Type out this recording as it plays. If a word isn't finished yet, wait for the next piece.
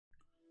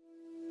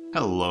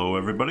Hello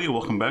everybody,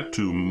 welcome back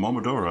to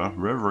Momodora,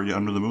 Reverie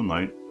Under the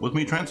Moonlight, with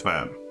me,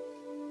 Transfan.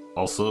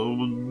 Also,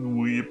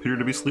 we appear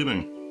to be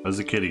sleeping as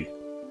a kitty.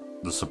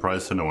 The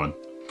surprise to no one.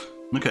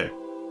 Okay.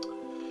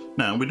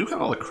 Now, we do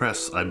have all the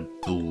crests, I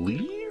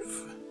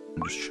believe? Let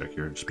me just check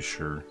here, just be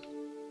sure.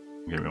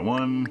 Give me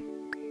 1,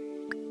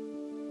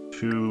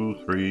 2,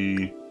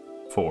 3,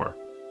 4.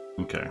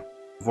 Okay.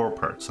 4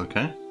 parts,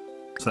 okay?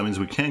 So that means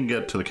we can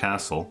get to the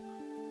castle,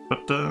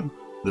 but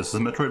this is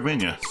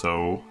Metroidvania,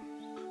 so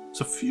there's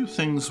a few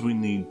things we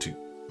need to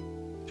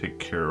take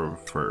care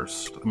of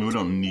first. I mean, we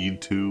don't need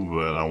to,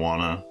 but I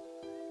wanna.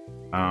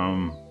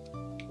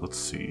 Let's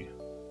see.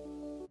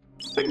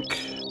 I think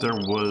there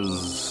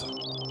was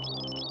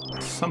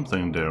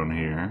something down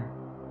here.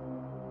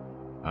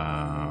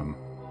 I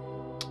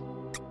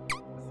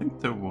think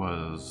there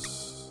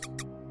was.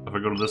 If I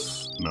go to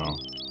this, no.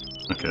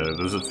 Okay,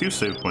 there's a few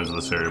save points in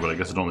this area, but I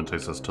guess it only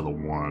takes us to the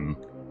one.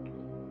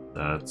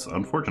 That's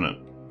unfortunate.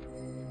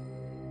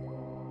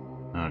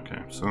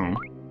 Okay, so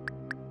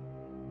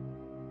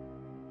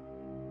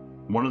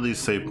one of these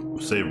save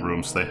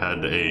rooms, they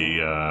had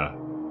a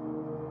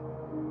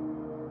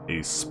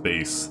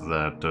space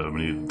that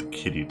we needed the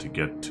kitty to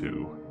get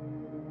to.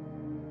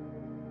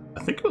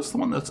 I think it was the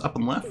one that's up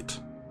and left.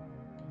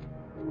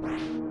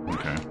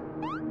 Okay.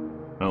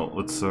 Well,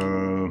 let's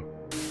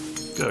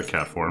get a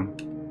cat form.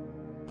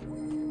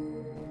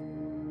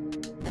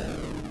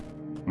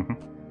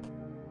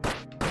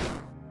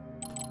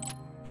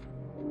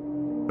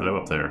 Hello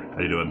up there.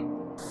 How you doing?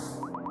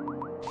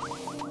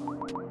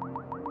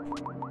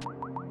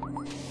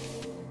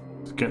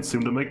 Can't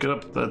seem to make it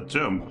up that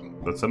jump.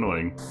 That's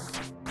annoying.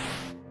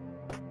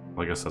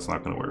 Well, I guess that's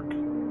not gonna work.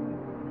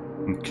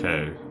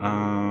 Okay.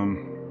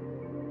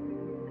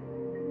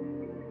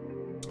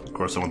 Of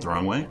course I went the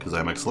wrong way, because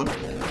I'm excellent.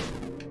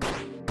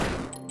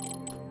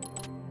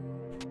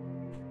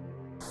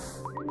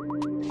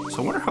 So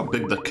I wonder how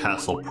big the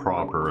castle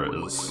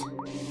proper is.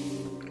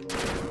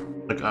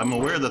 Like, I'm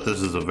aware that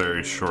this is a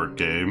very short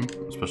game,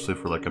 especially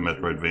for like a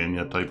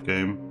Metroidvania type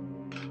game.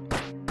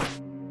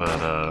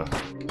 But I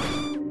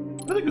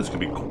think this could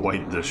be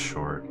quite this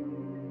short.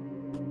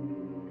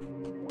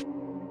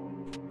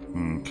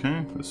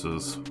 Okay, this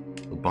is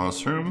the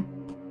boss room.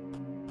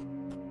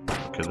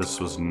 Okay, this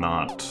was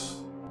not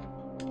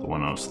the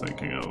one I was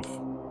thinking of.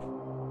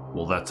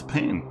 Well, that's a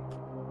pain.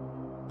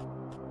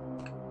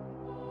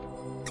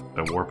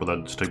 Did I warp, will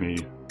that just take me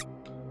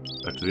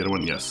back to the other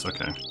one? Yes,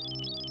 okay.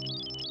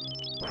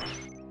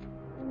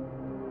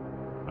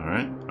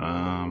 Alright,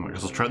 I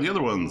guess let's try the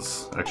other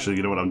ones. Actually,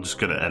 you know what, I'm just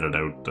gonna edit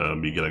out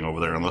me getting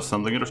over there unless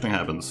something interesting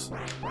happens.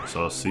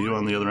 So I'll see you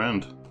on the other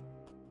end.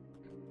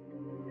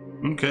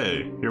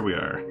 Okay, here we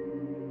are.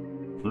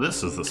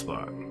 This is the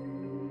spot.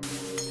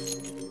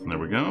 There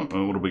we go.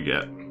 Oh, what do we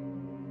get?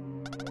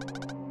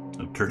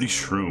 A dirty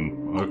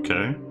shroom.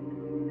 Okay.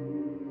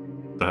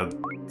 That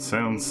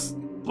sounds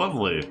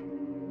lovely.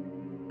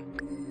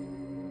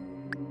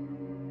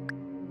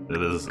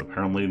 It is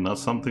apparently not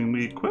something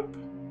we equip.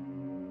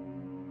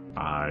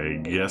 I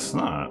guess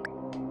not.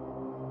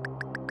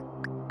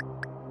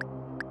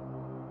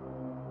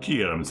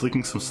 Key item. It's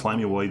leaking some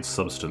slimy white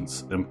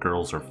substance. Imp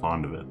girls are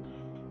fond of it.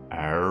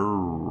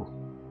 Arr.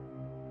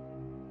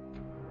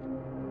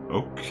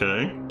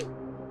 Okay.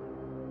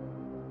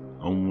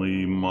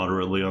 Only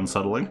moderately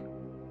unsettling.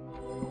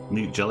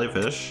 Neat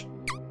jellyfish.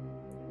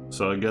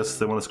 So I guess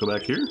they want us to go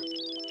back here?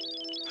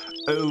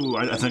 Oh,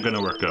 I think I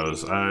know where it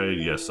goes.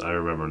 Yes, I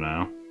remember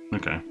now.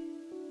 Okay.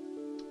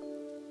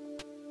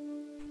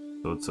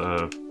 So it's,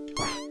 ow.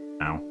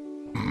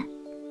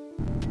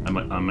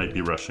 I might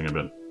be rushing a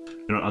bit.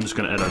 You know, I'm just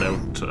gonna edit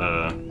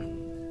out,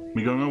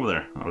 me going over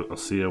there. I'll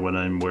see you when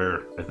I'm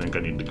where I think I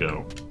need to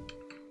go.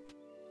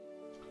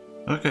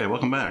 Okay,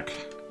 welcome back.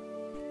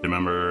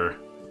 Remember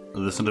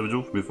this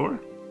individual from before?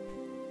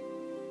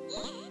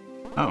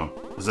 Oh,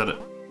 is that a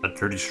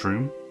dirty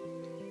shroom?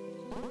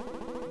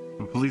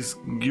 Well, please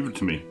give it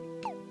to me.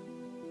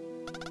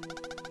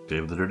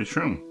 Gave the dirty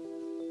shroom.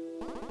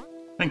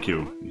 Thank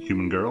you,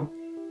 human girl.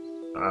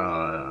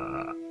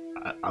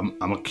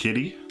 I'm a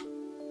kitty.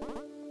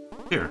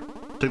 Here,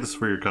 take this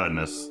for your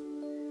kindness.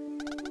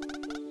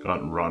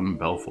 Got rotten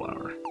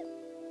bellflower.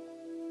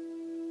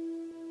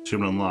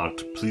 Achievement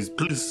unlocked. Please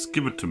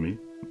give it to me.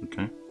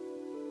 Okay.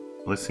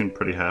 Well, they seem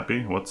pretty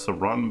happy. What's a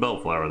rotten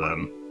bellflower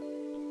then?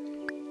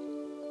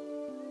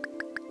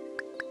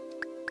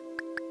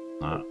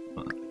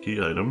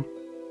 Key item.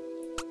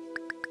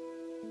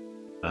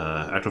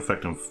 Active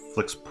effect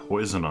inflicts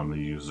poison on the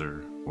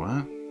user.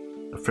 What?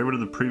 A favorite of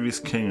the previous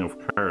king of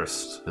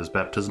Karst. His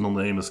baptismal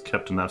name is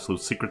kept in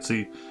absolute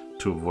secrecy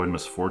to avoid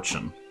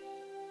misfortune.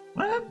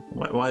 What?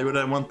 Why would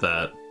I want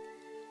that?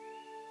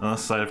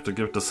 Unless I have to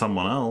give it to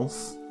someone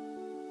else.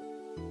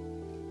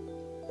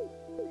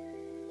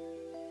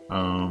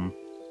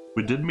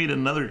 We did meet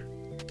another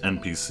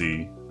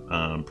NPC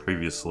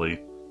previously.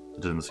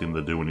 It didn't seem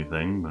to do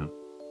anything, but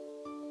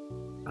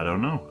I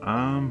don't know.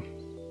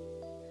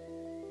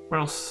 Where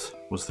else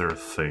was there a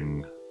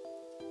thing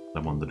I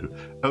wanted to do?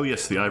 Oh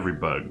yes, the ivory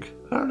bug.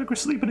 Oh, look, we're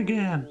sleeping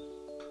again.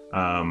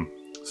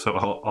 So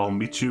I'll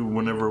meet you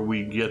whenever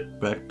we get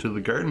back to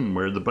the garden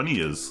where the bunny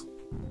is.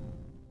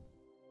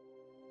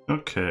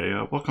 Okay,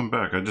 welcome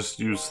back. I just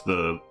used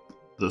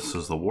this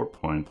as the warp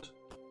point.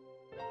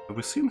 Have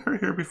we seen her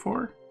here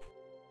before?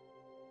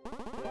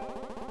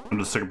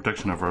 Under the sacred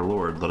protection of our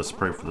Lord, let us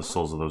pray for the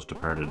souls of those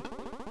departed,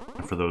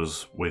 and for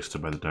those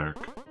wasted by the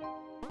dark.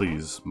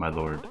 Please, my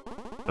Lord,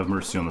 have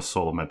mercy on the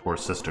soul of my poor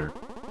sister,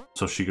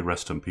 so she could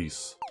rest in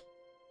peace.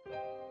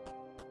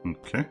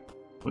 Okay,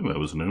 I think that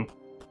was new.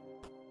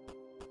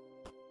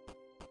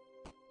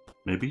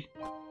 Maybe?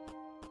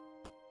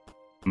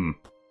 I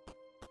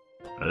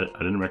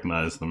didn't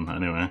recognize them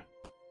anyway.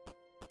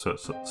 So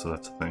that's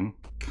a thing.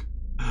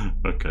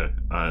 Okay,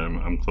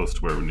 I'm close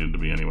to where we need to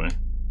be anyway.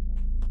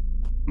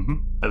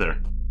 Hi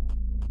there.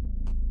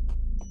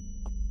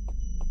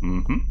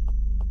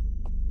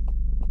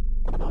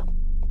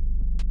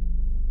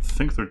 I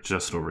think they're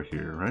just over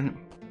here, right?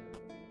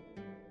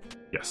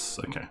 Yes,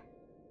 okay.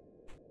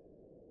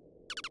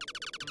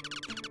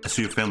 I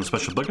see you found the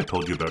special bug I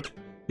told you about.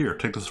 Here,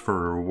 take this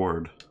for a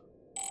reward.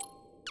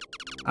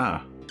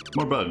 Ah,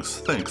 more bugs.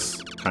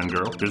 Thanks, kind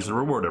girl. Here's the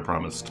reward I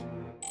promised.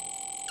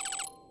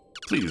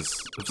 Please,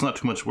 if it's not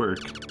too much work,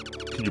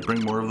 could you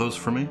bring more of those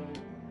for me?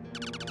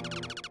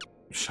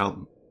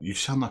 You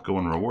shall not go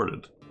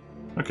unrewarded.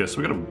 Okay,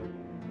 so we got a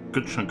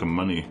good chunk of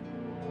money.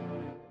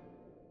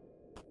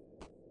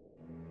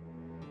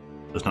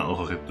 Does not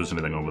look like there's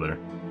anything over there.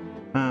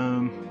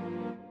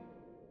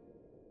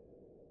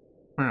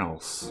 Where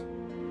else?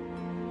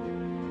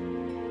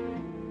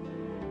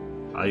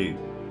 I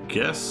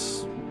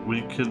guess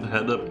we could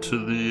head up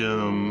to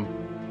the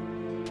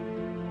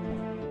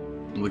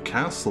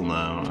castle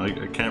now.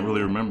 I can't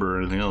really remember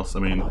anything else. I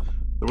mean,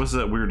 there was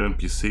that weird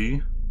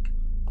NPC,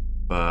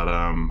 but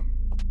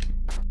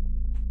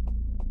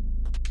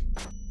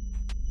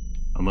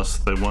unless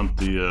they want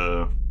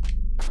the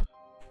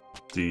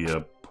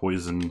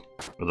poison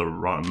or the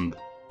rotten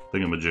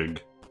thingamajig,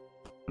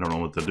 I don't know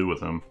what to do with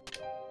them.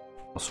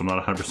 Also, I'm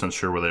not 100%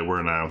 sure where they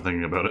were now,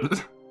 thinking about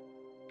it.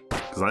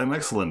 Because I'm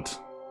excellent.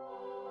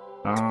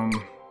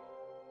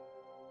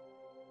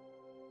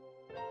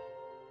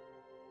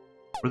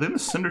 Were they in the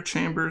cinder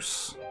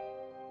chambers?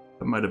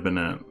 That might have been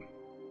it.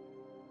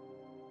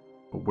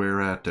 But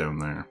where at down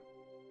there?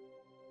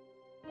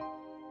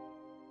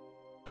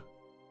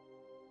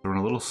 They're in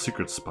a little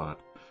secret spot.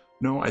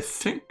 No, I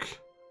think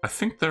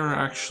they're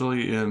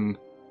actually in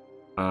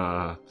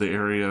the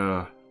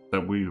area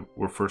that we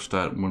were first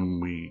at when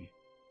we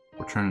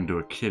were turning into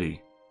a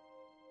kitty.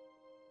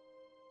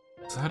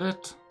 Is that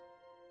it?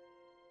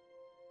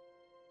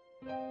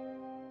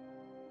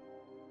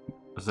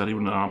 Is that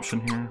even an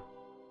option here?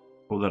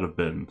 What would that have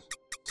been?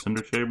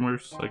 Cinder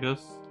chambers, I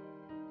guess?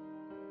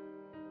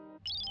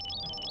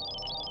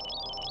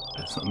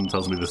 Something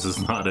tells me this is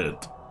not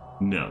it.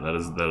 No, that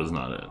is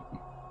not it.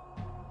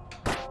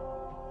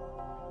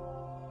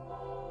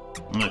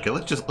 Okay,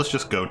 let's just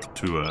go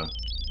to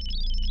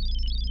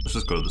let's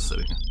just go to the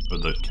city or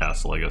the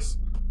castle, I guess.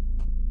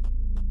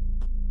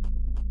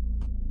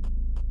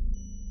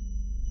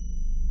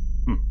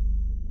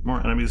 More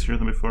enemies here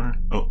than before.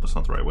 Oh, that's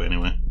not the right way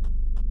anyway.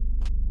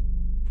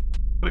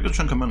 Got a good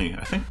chunk of money.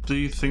 I think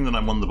the thing that I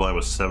wanted to buy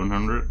was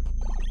 700.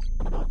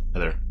 Hey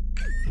there.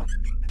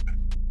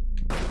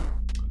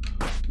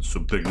 So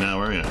big now,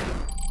 are you?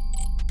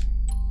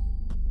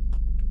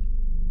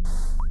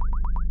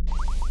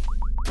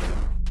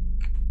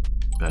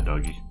 Bad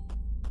doggy.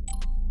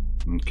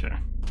 Okay.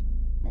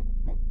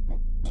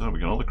 So we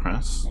got all the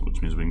crests,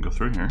 which means we can go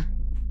through here.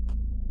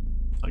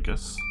 I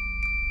guess.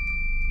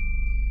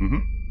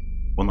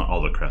 Well, not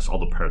all the crests, all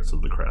the parts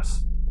of the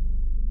crest.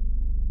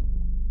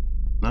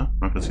 No? I'm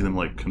not gonna see them,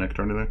 like, connect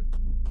or anything?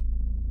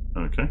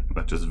 Okay,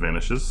 that just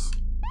vanishes.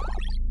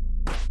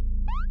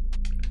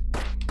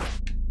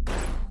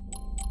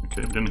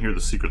 Okay, we didn't hear the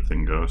secret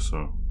thing go,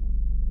 so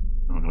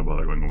I'm not gonna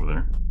bother going over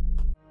there.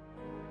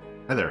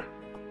 Hi there.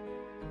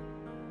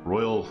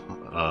 Royal,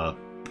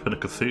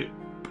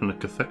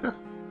 Pinacotheca?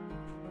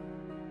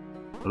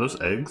 Are those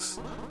eggs?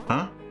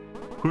 Huh?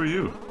 Who are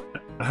you?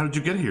 How did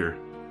you get here?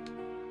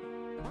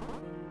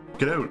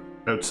 Get out,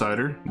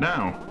 outsider,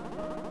 now!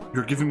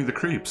 You're giving me the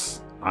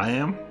creeps. I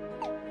am?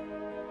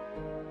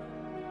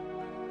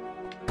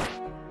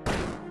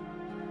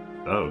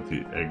 Oh,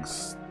 the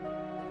eggs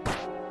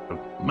have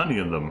money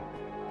in them.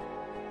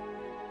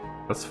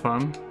 That's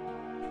fun.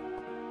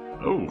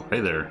 Oh, hey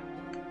there.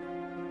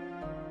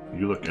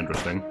 You look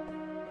interesting.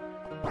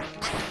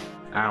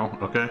 Ow,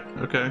 okay,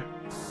 okay.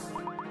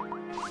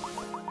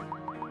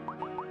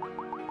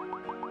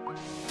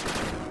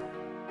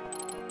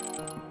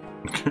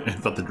 I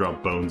thought they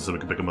dropped bones so we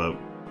could pick them up.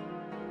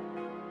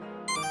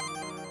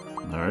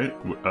 Alright.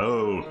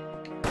 Oh.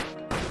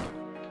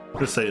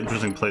 Just say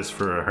interesting place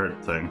for a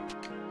heart thing.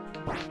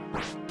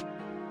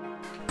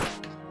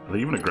 Are they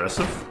even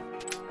aggressive?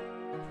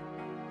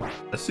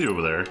 I see you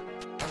over there.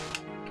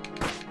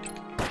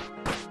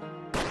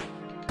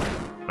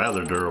 Wow,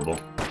 they're durable.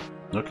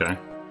 Okay.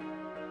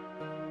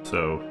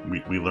 So,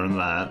 we learned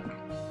that.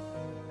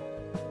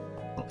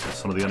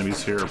 Some of the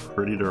enemies here are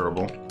pretty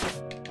durable.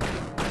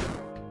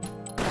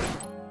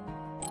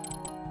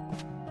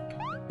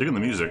 Digging the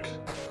music.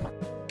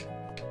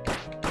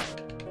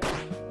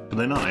 Can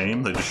they not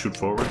aim? They just shoot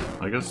forward,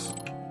 I guess?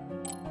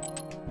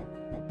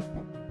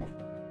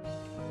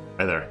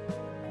 Hey there.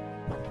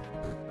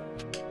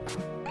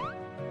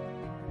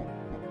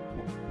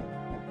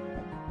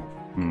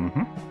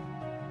 Mm-hmm.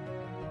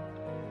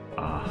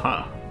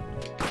 Aha.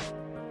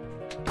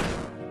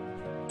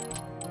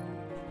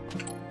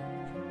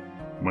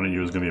 One of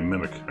you is gonna be a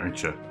mimic,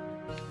 aren't you?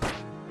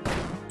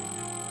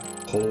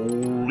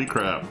 Holy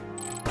crap.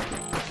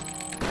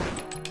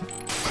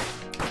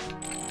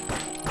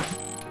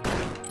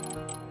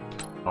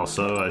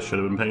 Also, I should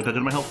have been paying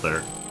attention to my health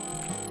there.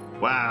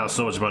 Wow,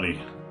 so much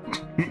money.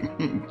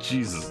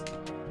 Jesus.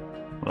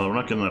 Well, we're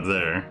not getting that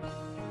there.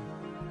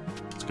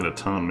 It's gonna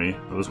taunt me.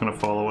 Are those gonna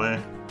fall away?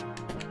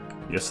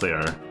 Yes, they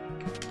are.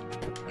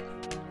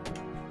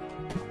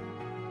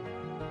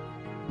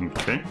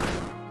 Okay.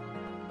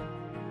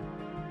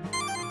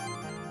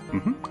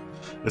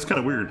 It's kind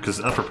of weird because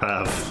upper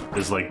path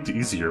is like the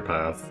easier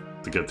path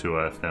to get to.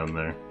 I found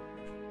there.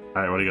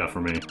 All right, what do you got for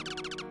me?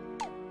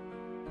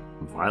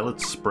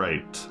 Violet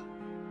Sprite.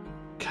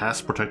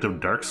 Cast Protective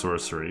Dark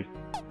Sorcery.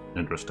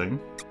 Interesting.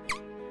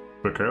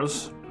 Quick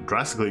arrows.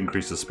 Drastically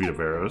increases speed of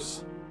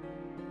arrows.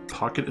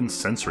 Pocket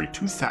Incensory.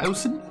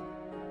 2,000?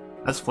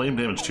 That's flame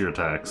damage to your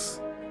attacks.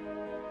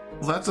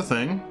 Well, that's a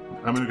thing.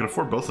 I mean, we can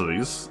afford both of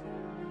these.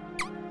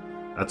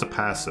 That's a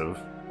passive.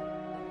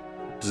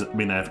 Does it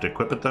mean I have to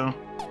equip it, though?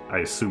 I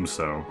assume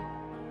so.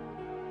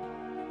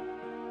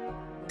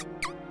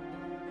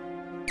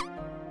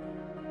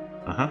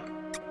 Uh-huh.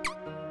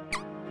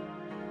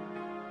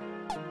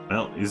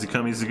 Well, easy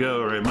come, easy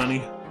go, right,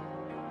 money?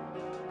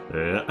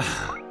 Yeah.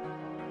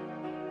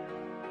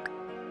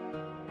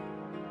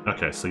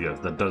 Okay, so yeah,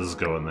 that does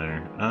go in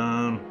there.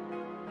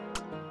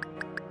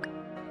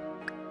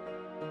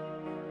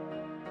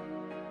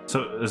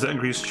 So, is that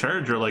increased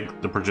charge or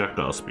like the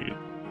projectile speed?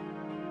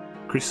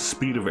 Increases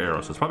speed of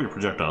arrows. So it's probably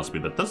projectile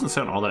speed. That doesn't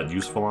sound all that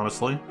useful,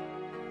 honestly.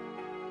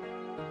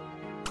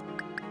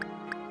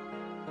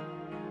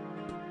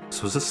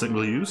 So is this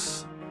single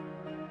use?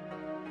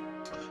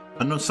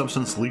 Unknown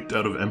substance leaked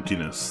out of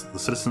emptiness. The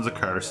citizens of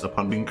Kars,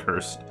 upon being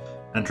cursed,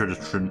 entered a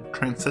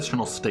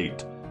transitional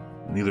state,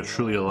 neither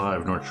truly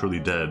alive nor truly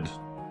dead.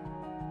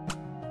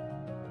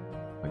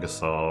 I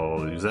guess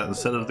I'll use that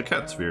instead of the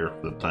cat sphere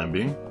for the time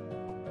being.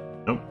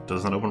 Nope,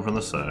 doesn't open from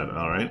the side.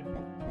 Alright.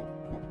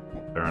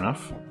 Fair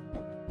enough.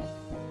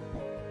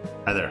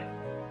 Hi there.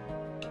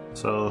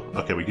 So,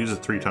 okay, we can use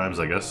it 3 times,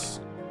 I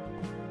guess.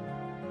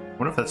 I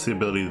wonder if that's the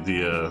ability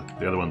the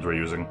other ones we're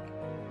using.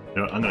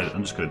 You know,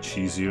 I'm just gonna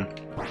cheese you.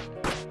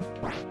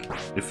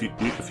 If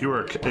you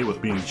are okay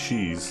with being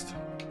cheesed,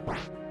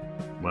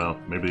 well,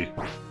 maybe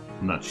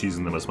I'm not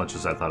cheesing them as much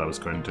as I thought I was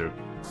going to.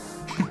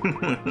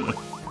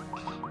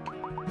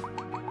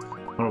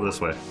 Come over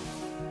this way.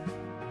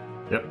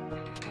 Yep.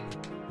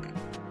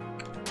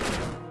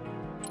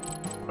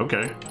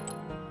 Okay.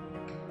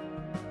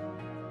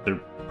 They're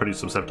pretty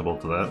susceptible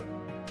to that.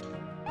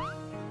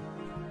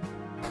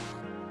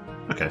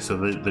 Okay, so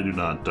they do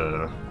not,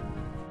 it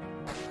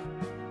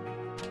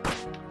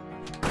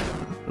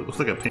looks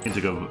like a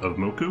painting of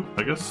Moku,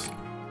 I guess?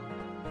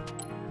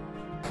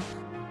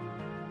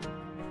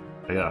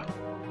 Yeah.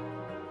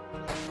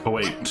 Oh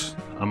wait,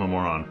 I'm a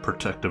moron.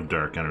 Protective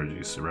dark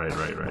energies. Right.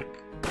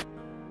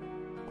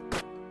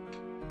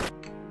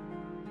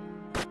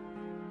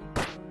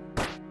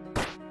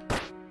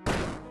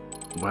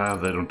 Wow,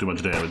 they don't do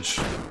much damage.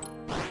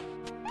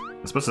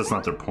 I suppose that's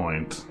not their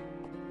point.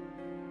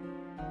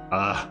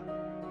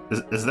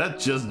 Is that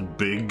just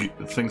big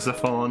things that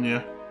fall on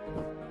you?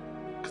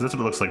 Because that's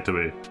what it looks like to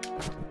me.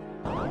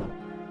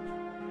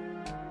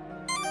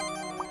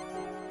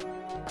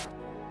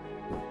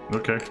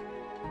 Okay.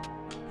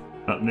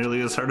 Not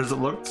nearly as hard as it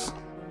looks.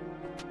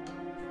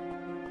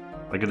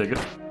 I can dig it.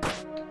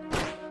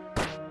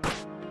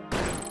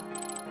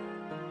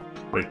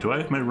 Wait, do I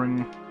have my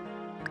ring?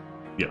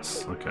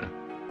 Yes, okay.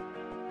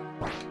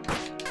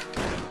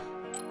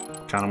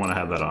 Kinda wanna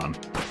have that on.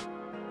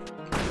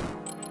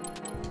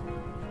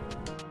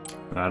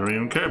 I don't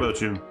even care about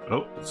you.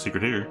 Oh,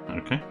 secret here.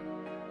 Okay.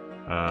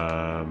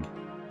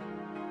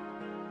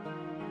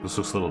 This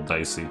looks a little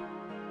dicey.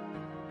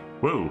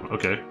 Whoa,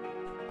 okay.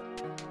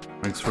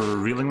 Thanks for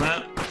revealing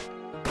that.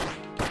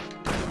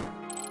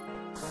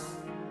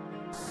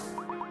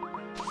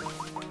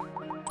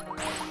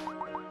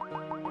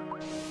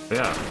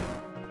 Yeah.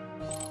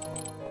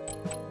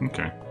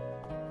 Okay.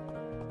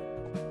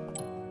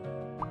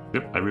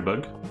 Yep, every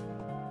bug.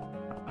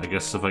 I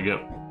guess if I get...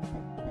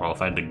 Well,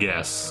 if I had to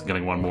guess,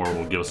 getting one more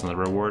will give us another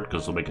reward,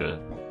 because we'll make an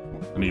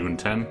even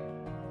 10.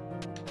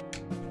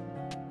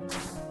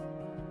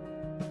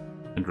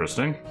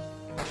 Interesting.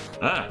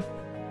 Ah!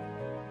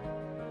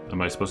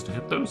 Am I supposed to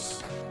hit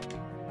those?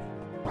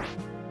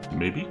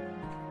 Maybe?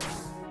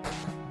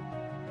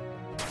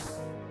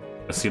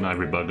 I see an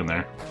ivory bug in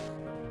there.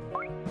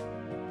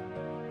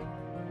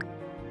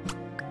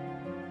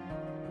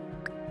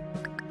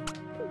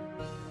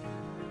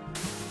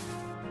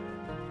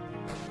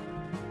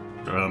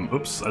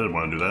 Oops, I didn't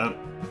want to do that.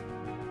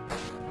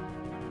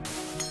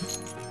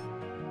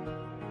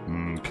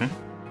 Okay.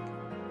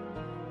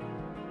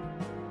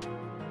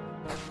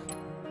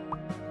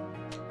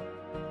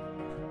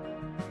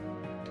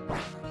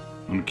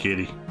 I'm a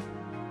kitty.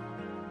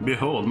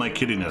 Behold my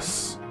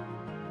kittiness.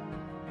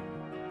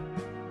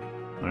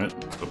 Alright,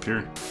 let's go up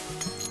here.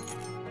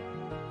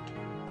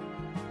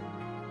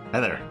 Hi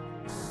there.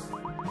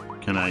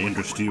 Can I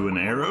interest you in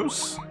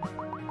arrows?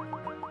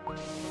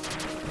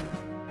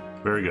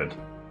 Very good.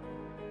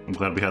 I'm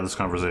glad we had this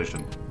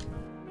conversation.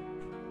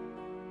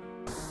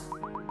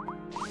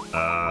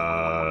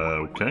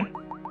 Okay.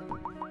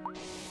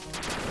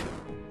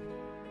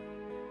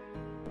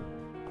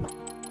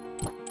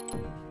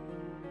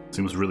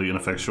 Seems really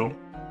ineffectual.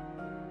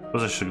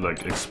 Suppose I should,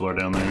 like, explore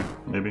down there,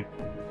 maybe?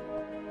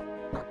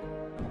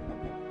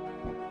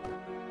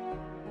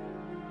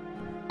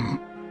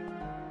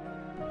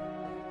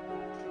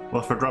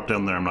 Well, if I drop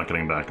down there, I'm not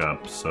getting back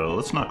up, so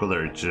let's not go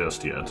there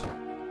just yet.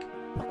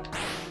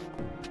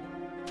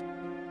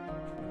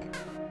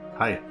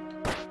 Hi.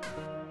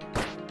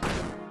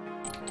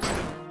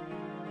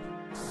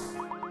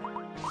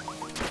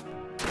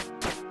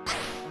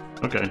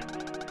 Okay.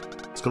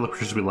 Skull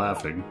appears to be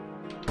laughing.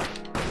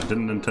 I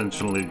didn't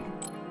intentionally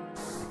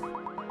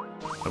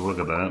have a look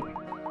at that.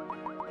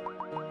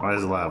 Why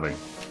is it laughing?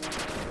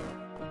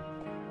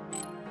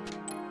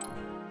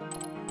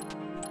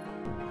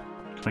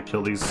 Can I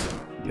kill these?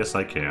 Yes,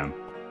 I can.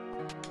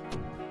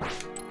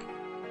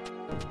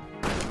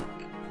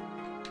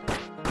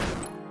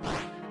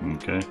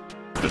 Okay.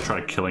 I'm gonna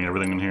try killing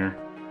everything in here.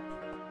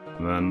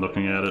 And then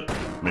looking at it,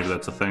 maybe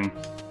that's a thing.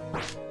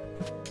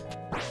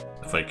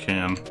 If I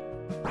can.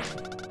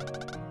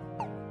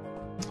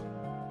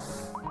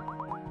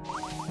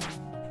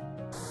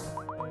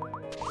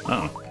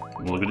 Oh,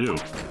 well, look at you.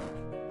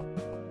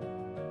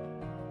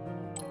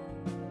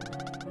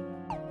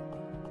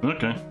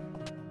 Okay.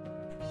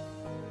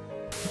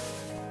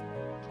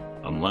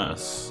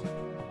 Unless...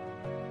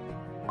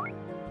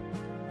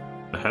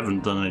 I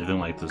haven't done anything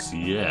like this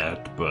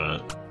yet,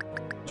 but...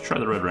 Let's try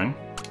the red ring.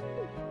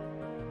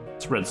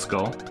 It's a red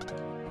skull.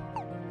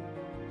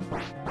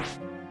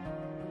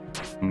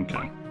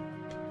 Okay.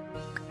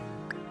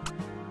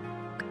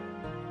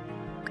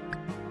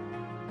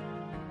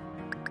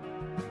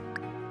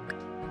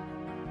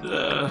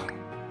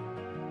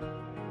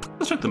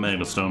 Let's check the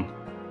magma stone.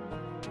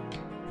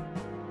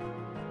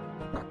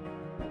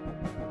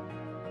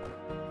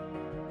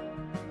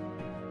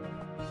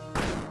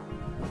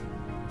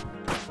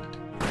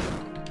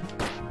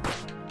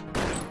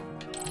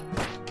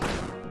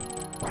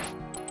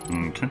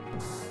 Okay.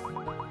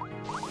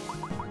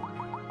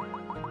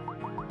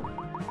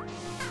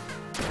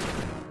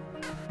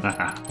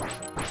 Haha.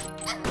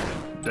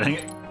 Dang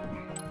it.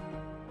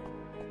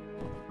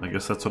 I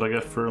guess that's what I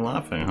get for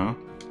laughing, huh?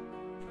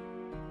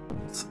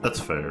 That's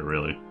fair,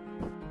 really.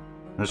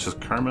 That's just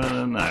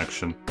karma in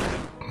action.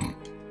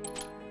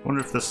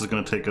 Wonder if this is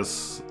gonna take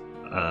us...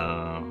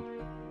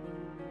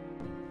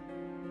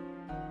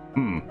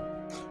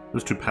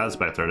 There's two paths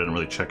back there I didn't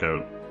really check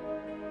out.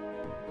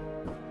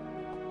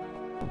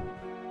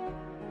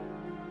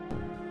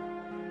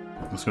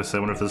 I was gonna say,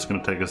 I wonder if this is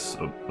gonna take us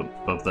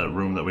above that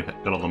room that we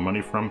got all the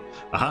money from.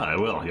 Aha, I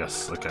will,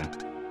 yes, okay.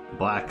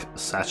 Black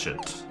sachet.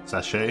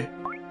 Sachet?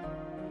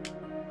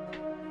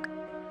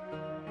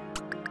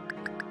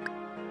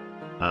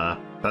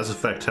 Pass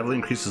effect heavily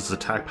increases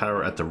attack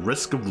power at the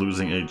risk of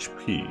losing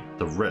HP.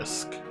 The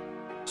risk.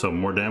 So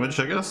more damage,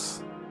 I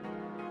guess?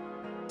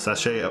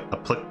 Sachet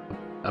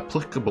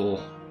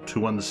applicable to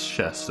one's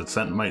chest. Its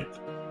scent might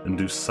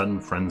induce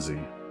sudden frenzy.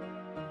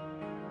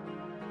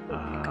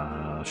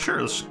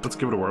 Sure, let's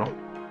give it a whirl.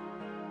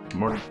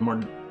 More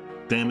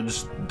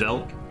damage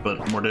dealt,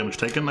 but more damage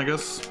taken, I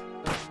guess?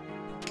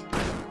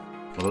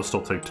 Well, those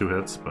still take 2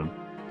 hits, but...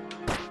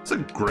 It's a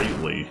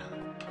greatly.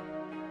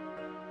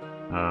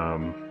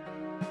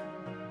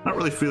 Not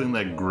really feeling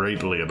that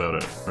greatly about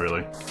it,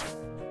 really.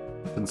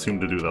 Didn't seem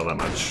to do all that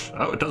much.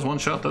 Oh, it does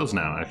one-shot those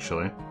now,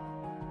 actually.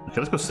 Okay,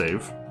 let's go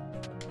save.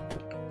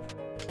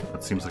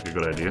 That seems like a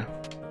good idea.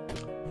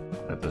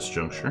 At this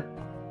juncture.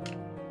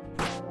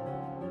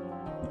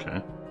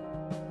 Okay.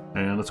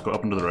 And let's go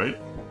up and to the right.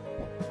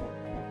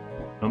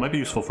 Well, it might be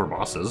useful for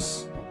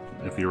bosses,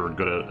 if you were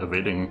good at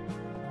evading...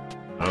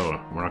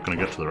 Oh, we're not going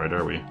to get to the right,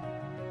 are we?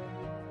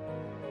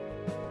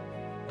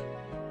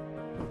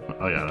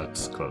 Oh yeah,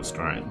 that's closed,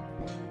 alright.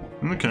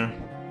 Okay.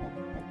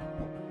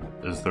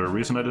 Is there a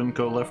reason I didn't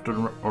go left or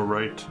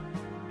right?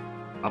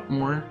 Up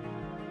more?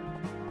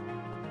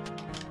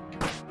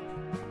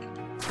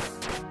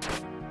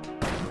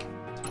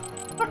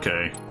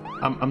 Okay.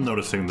 I'm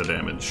noticing the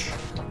damage.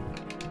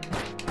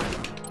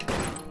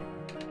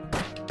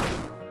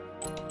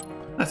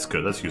 That's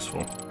good, that's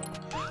useful.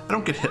 I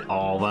don't get hit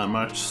all that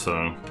much,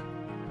 so...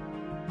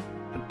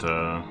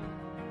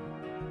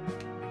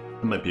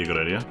 It might be a good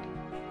idea.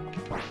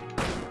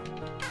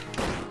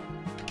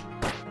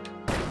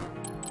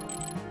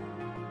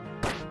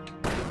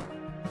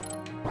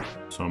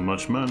 So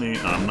much money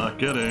I'm not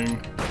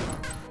getting.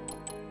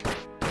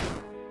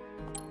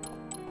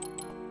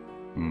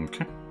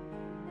 Okay.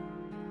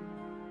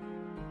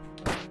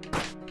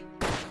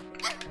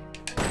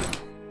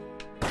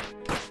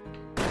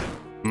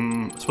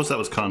 I suppose that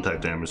was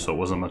contact damage, so it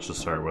wasn't much to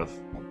start with.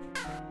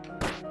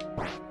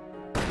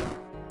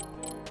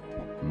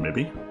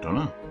 Maybe? Don't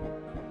know.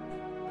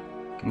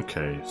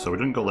 Okay, so we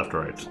didn't go left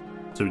or right.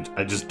 So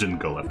I just didn't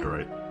go left or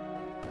right.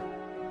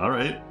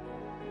 Alright.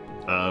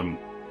 I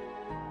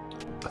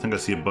think I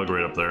see a bug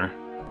right up there.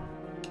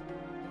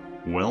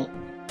 Well.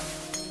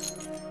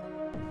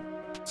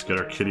 Let's get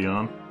our kitty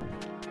on.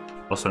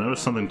 Also, I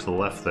noticed something to the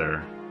left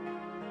there.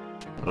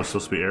 Are those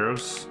supposed to be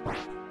arrows?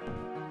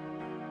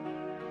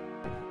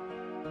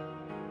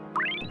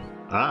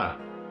 Ah!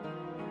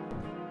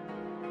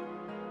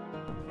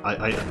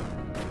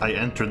 I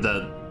entered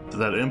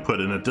that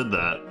input and it did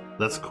that.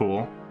 That's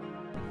cool.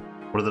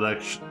 Or did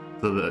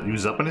it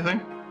use up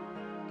anything?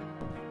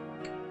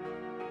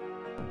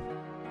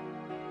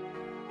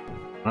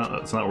 Well,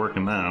 it's not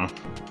working now.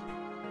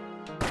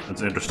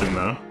 That's interesting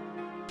though.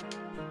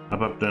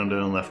 Up, up, down,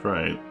 down, left,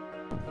 right.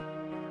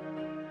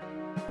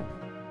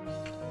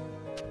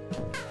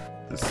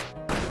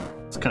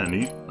 It's kind of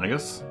neat, I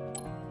guess.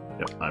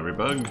 Yep, ivory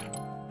bug.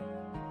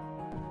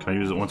 Can I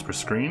use it once per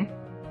screen?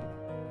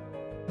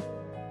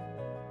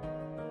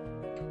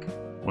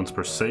 Once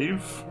per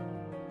save?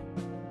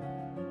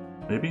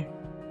 Maybe?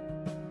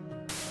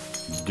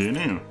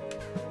 Dunno.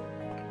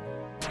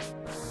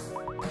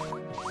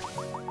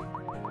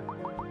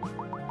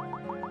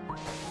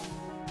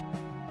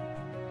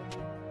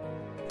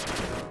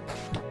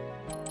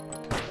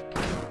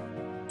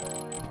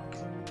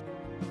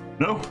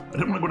 No, I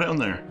didn't want to go down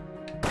there.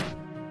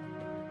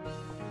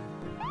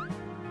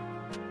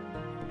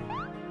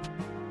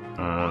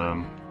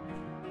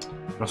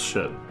 Oh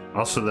shit.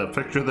 Also, that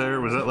picture there,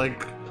 was that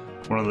like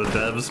one of the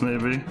devs,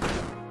 maybe?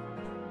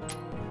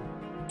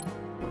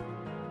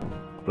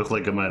 Looked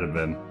like it might have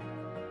been.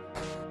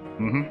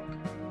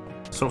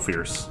 So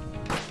fierce.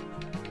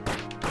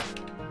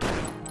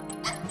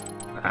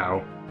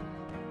 Ow.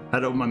 I had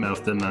to open my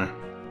mouth, didn't I?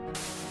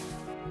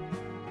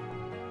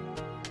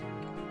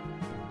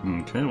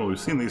 Okay, well, we've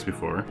seen these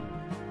before.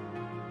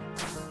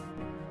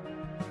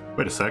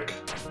 Wait a sec.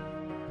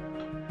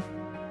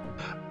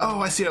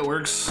 Oh, I see how it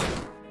works.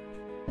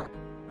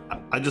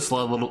 I just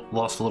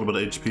lost a little bit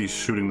of HP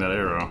shooting that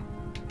arrow.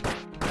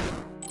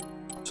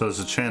 So there's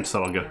a chance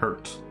that I'll get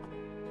hurt.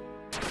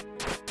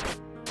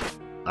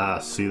 Ah,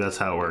 see, that's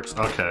how it works.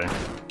 Okay.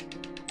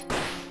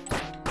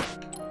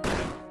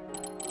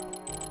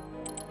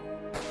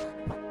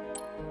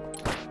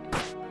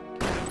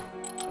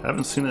 I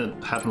haven't seen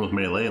it happen with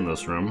melee in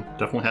this room.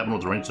 Definitely happened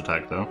with ranged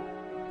attack, though.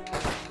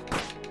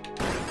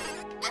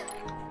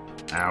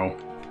 Ow.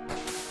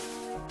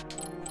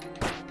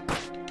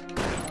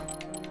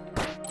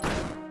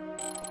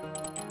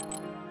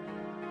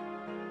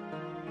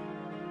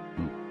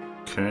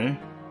 Okay.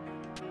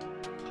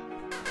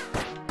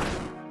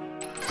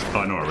 Oh,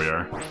 I know where we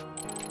are.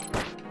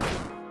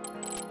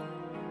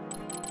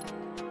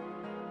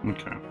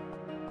 Okay.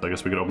 So I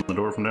guess we could open the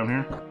door from down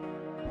here?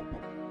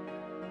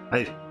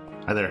 Hey!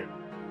 Hi there.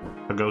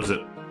 How goes it?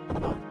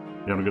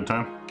 You having a good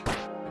time?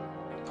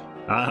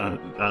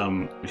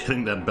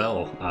 Hitting that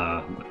bell,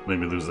 made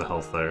me lose the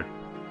health there.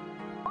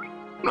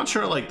 I'm not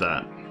sure I like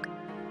that.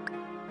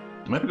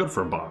 It might be good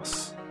for a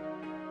boss.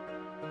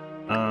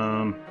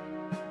 I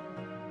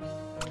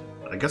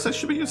guess I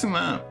should be using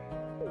that.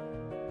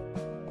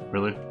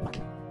 Really?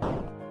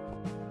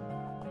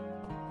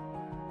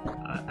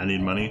 I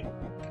need money.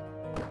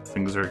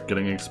 Things are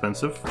getting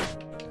expensive.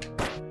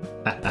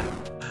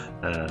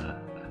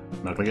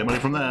 Not gonna get money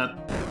from that.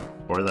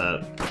 Or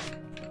that.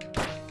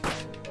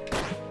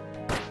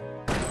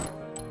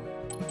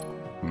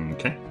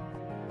 Okay.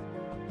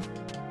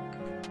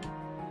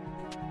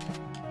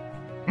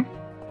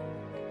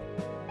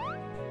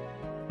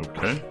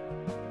 Okay.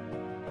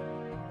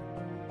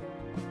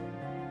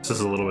 This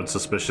is a little bit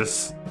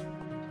suspicious.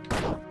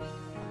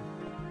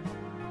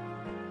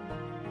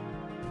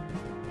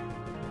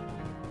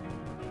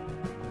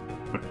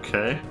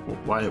 Okay.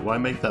 Why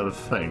make that a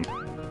thing?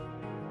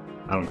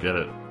 I don't get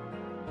it.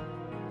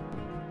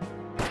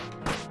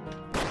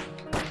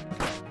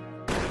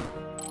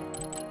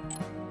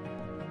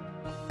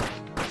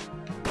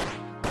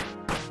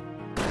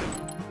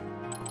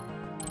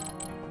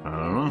 I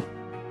don't know.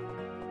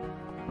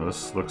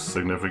 This looks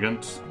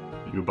significant.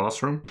 You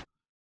boss room?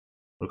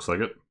 Looks like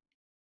it.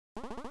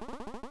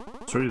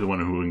 It's really the one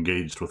who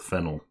engaged with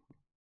Fennel.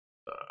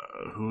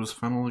 Who was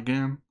Fennel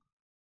again?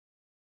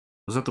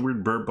 Was that the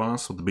weird bird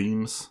boss with the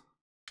beams?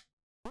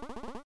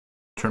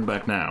 Turn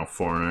back now,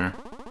 foreigner.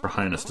 Her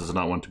Highness does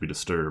not want to be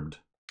disturbed.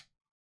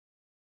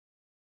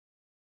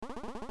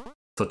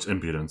 Such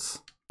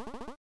impudence.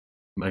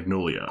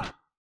 Magnolia.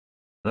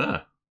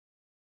 Ah.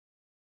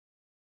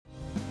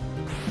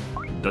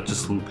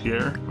 Duchess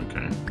Loupier?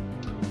 Okay.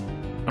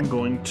 I'm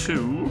going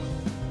to...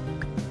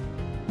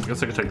 I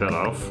guess I could take that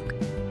off.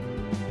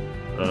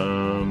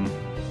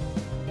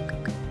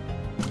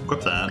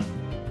 Equip that.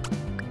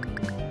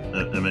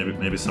 And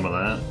maybe some of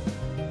that.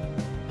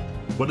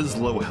 What is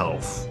low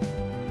health?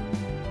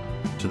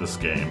 to this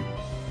game.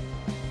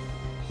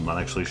 I'm not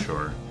actually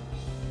sure.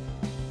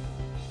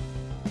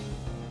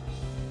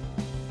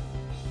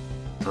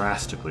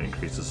 Drastically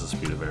increases the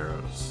speed of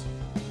arrows.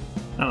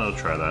 I don't know,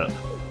 try that.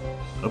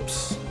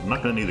 Oops, I'm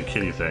not gonna need the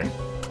kitty thing.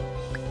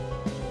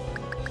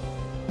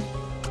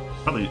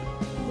 Probably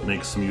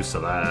make some use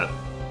of that.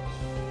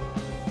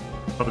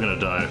 Probably gonna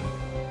die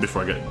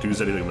before I do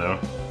anything though.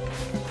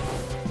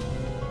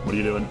 What are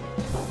you doing?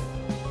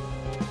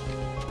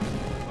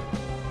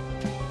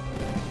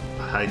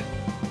 Hi.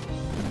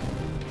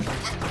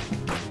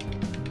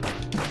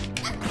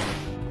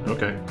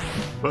 Okay.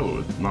 Whoa,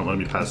 it's not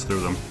letting me pass through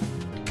them.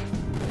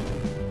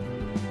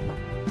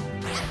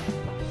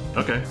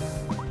 Okay.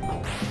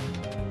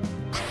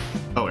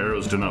 Oh,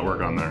 arrows do not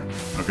work on there.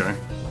 Okay.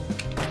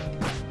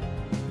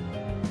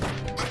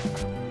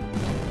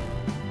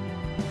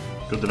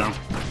 Good to know.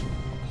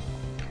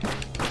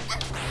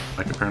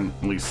 I can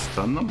apparently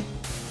stun them?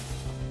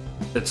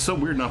 It's so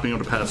weird not being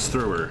able to pass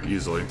through her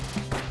easily.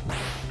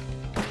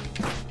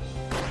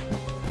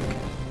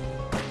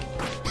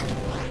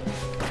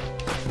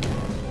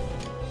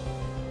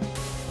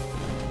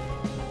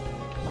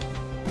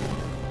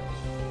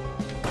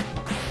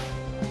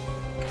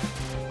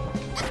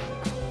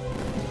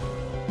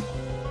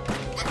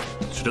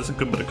 She does a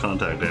good bit of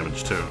contact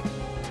damage too.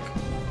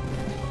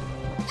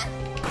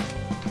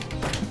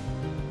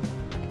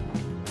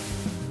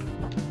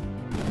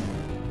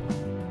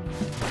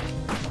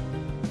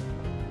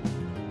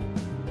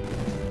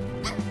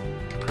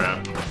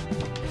 Crap.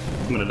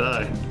 I'm gonna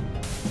die.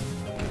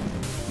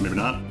 Maybe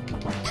not.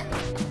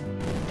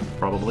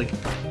 Probably.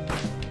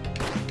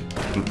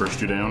 I can burst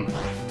you down.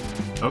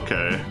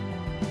 Okay.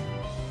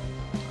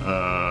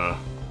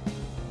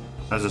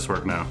 How's this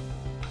work now?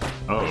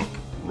 Oh.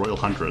 Royal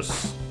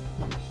Huntress.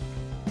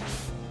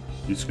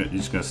 You just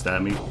gonna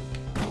stab me?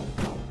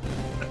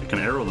 I can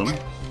arrow them.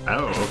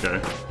 Oh,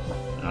 okay.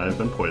 I've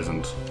been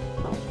poisoned.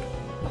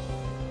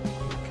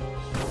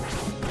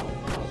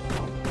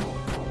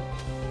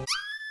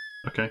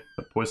 Okay,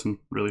 that poison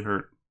really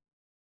hurt.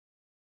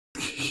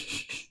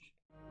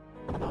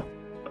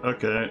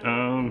 Okay,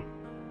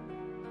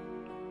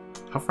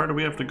 how far do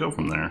we have to go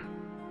from there?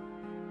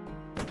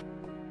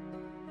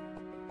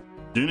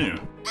 Dunu.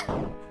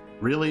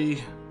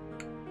 Really?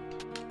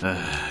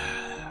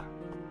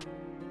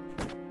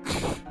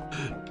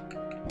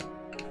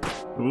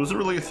 It wasn't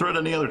really a threat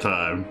any other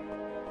time.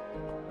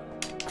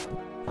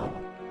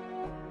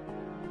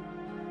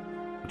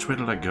 Which way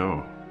did I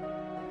go?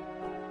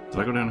 Did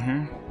I go down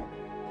here?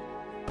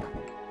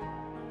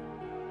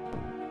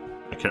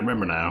 I can't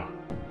remember now.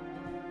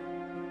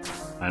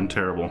 I'm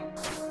terrible.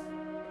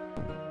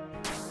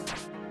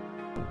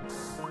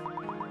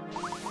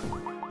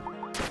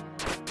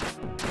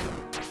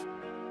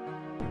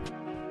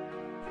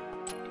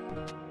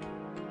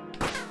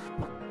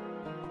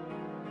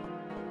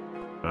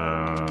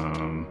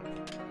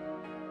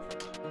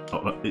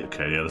 Oh,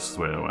 okay, yeah, this is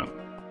the way I went.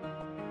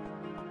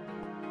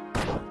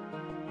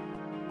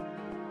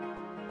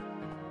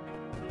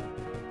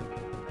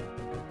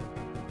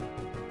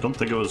 Don't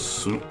think it was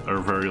soon, or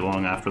very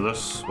long after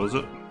this, was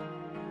it?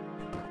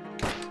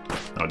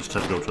 Oh, I just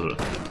had to go to the...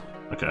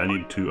 Okay, I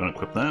need to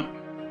unequip that.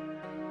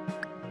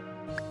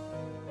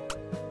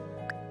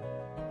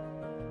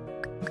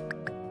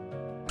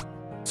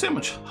 See how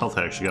much health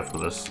I actually got for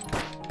this.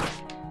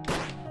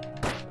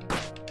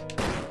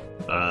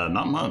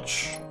 Not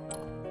much.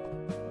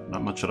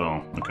 Not much at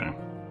all. Okay.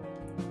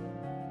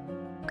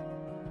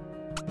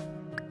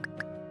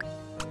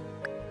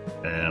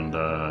 And,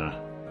 I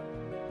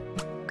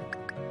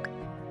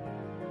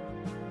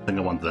think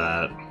I want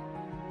that.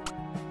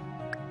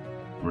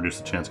 Reduce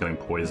the chance of getting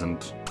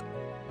poisoned.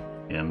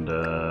 And,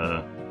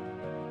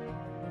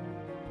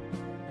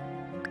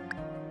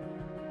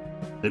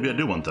 maybe I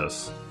do want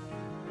this.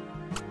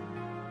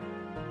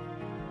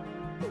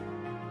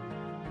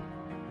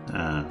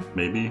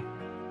 Maybe.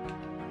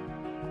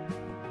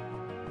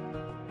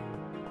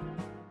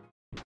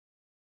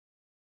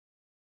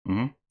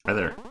 Hi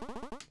there.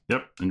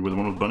 Yep, and you were the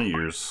one with bunny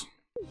ears.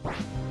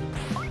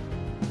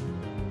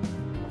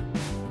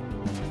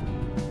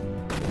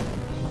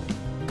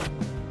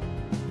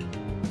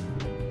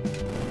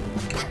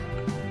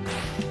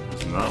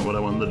 That's not what I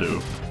wanted to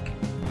do.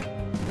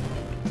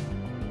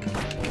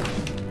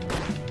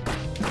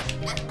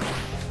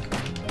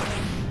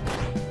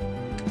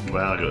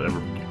 Wow, I could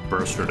ever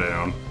burst her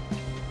down.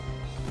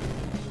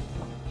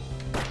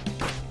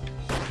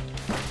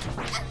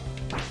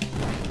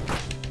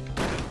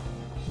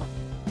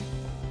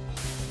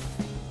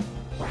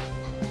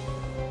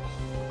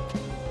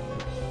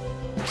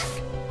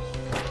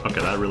 Okay,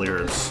 that really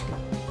hurts.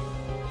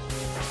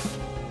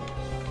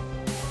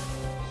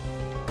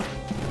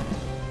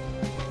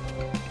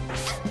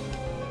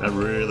 That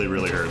really,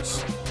 really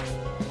hurts.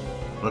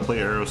 Luckily,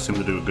 arrows seem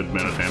to do a good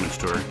amount of damage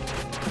to her.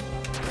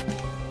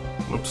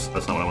 Whoops,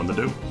 that's not what I wanted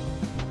to do.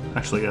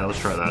 Actually, yeah, let's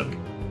try that.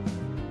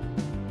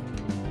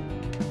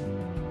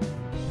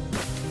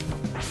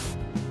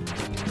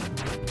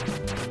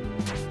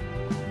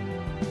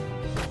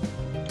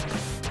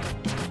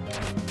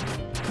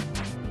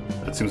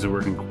 That seems to be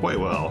working quite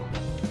well.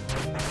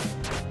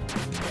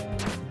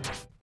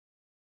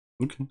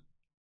 Okay.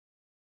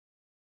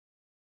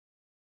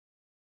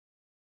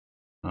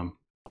 I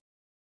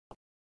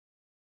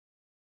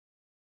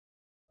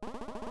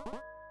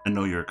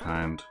know you're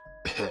kind.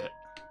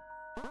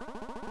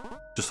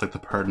 Just like the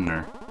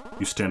pardoner,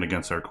 you stand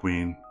against our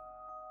queen.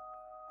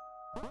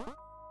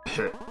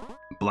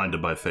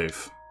 Blinded by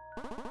faith.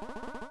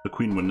 The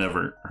queen would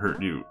never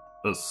hurt you.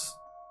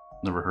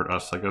 Never hurt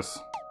us, I guess.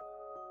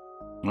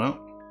 Well,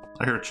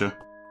 I hurt you.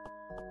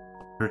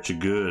 Hurt you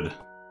good.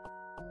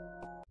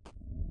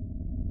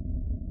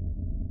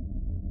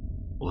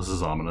 Well, this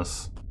is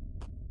ominous.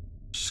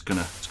 Just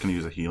gonna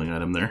use a healing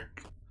item there.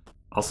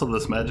 Also,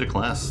 this magic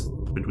lasts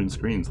between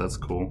screens. That's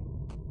cool.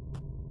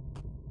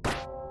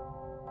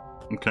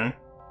 Okay.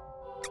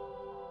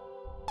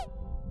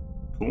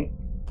 Cool.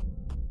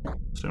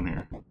 What's down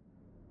here?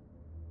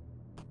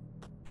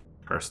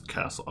 Cursed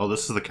castle. Oh,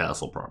 this is the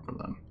castle proper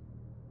then.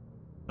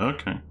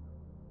 Okay.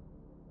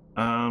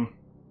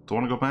 Do I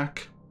want to go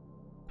back?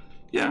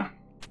 Yeah.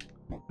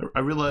 I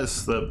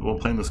realized that while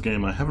playing this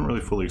game, I haven't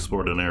really fully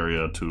explored an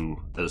area to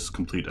as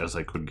complete as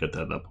I could get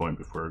at that point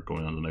before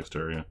going on to the next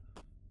area.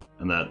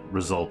 And that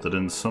resulted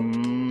in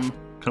some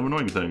kind of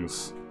annoying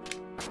things.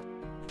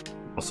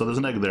 Also, there's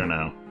an egg there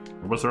now.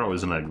 Or was there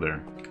always an egg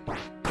there?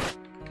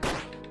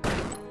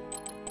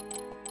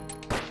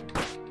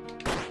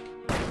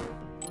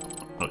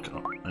 Okay,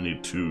 I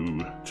need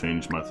to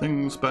change my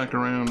things back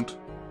around.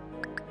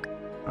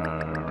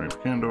 Right for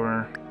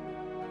Candor.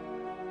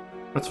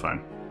 That's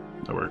fine.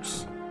 That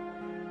works.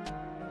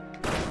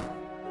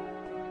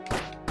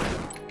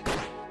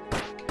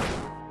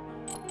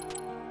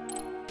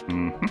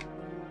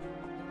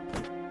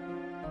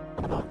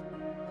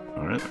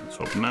 Alright, let's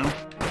open now.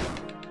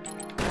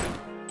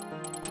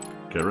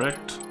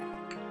 Correct.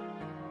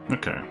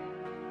 Okay.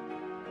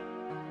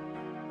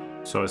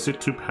 So I see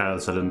two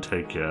paths I didn't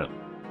take yet.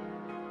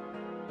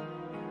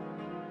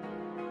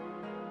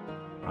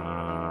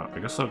 I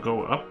guess I'll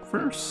go up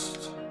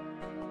first.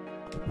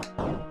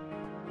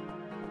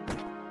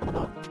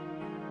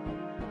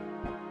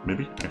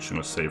 Maybe? Actually, I'm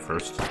gonna save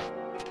first.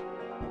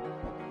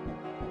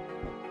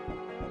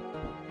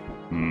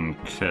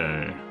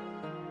 Okay.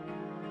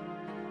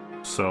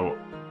 So,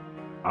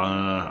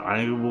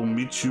 I will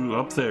meet you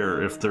up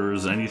there if there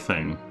is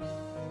anything.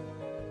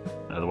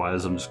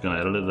 Otherwise, I'm just gonna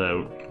edit it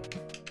out.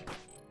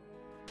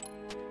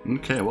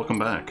 Okay, welcome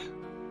back.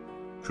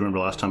 If you remember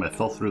last time I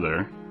fell through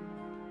there.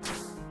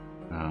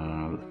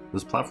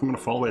 Is this platform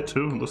gonna fall away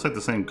too? It looks like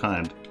the same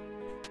kind.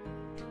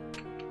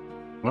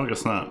 Well, I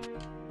guess not.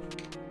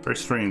 Very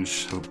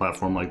strange to have a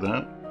platform like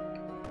that.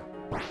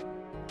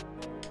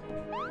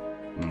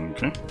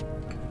 Okay.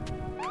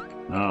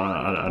 No,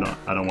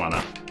 I don't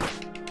wanna.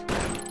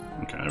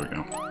 Okay, there we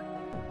go.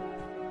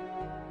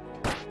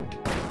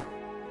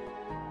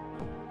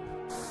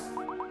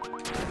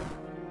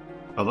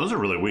 Oh, those are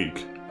really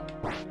weak.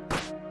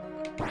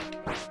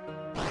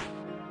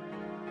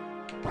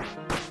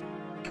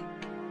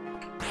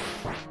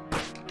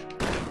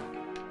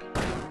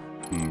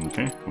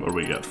 Okay, what do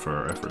we got for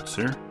our efforts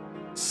here?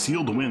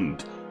 Sealed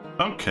Wind.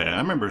 Okay, I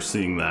remember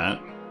seeing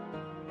that.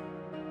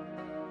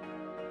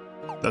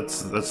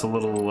 That's a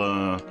little,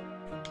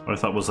 what I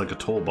thought was like a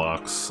toll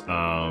box,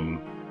 in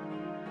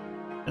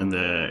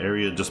the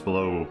area just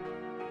below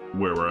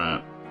where we're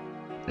at,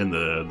 in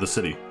the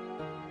city.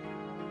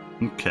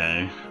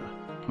 Okay.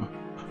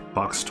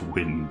 Boxed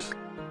Wind.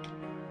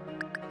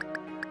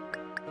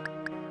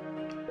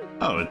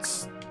 Oh,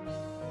 it's...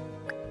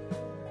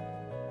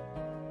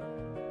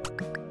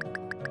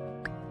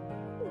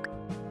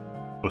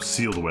 Oh,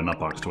 Sealed Wind, not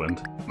Boxed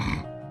Wind.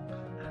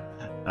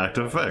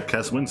 Active effect.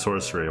 Cast Wind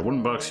Sorcery. A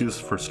wooden box used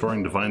for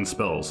storing divine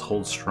spells.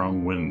 Holds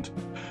strong wind.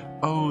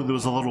 Oh, there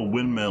was a little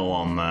windmill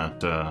on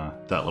that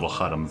that little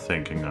hut I'm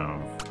thinking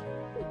of.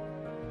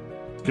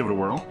 Let's give it a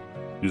whirl.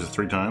 Use it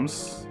 3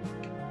 times,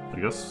 I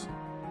guess.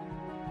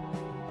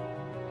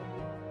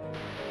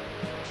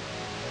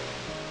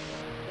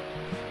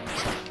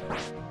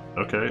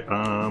 Okay,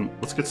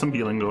 let's get some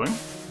healing going.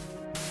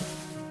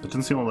 It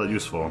didn't seem all that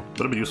useful.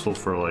 That'd be useful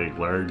for like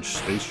large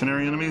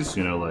stationary enemies,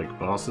 you know, like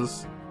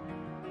bosses.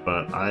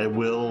 But I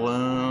will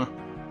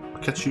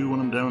catch you when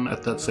I'm down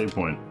at that save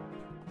point.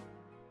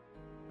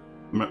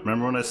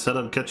 Remember when I said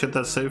I'd catch you at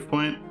that save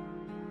point?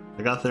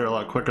 I got there a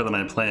lot quicker than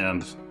I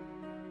planned.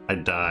 I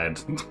died.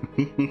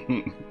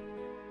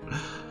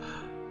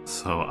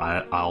 So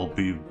I'll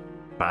be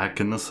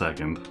back in a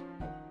second.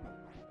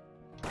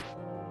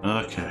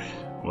 Okay,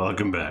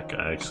 welcome back.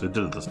 I actually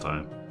did it this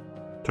time.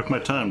 Took my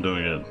time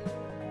doing it.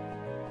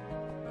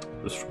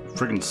 There's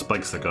friggin'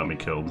 spikes that got me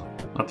killed.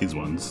 Not these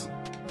ones.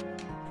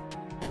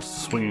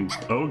 Swinging...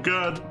 Oh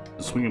god!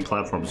 Swinging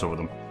platforms over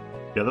them.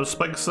 Yeah, those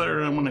spikes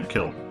are a one-hit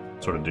kill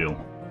sort of deal.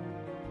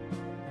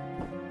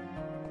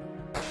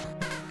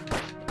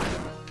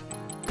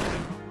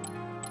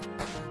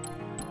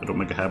 I don't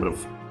make a habit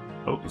of...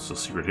 Oh, there's a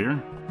secret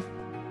here.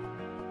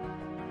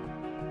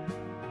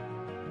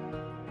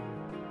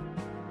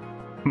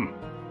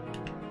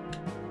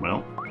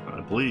 Well, I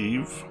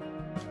believe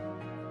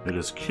It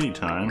is kitty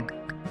time.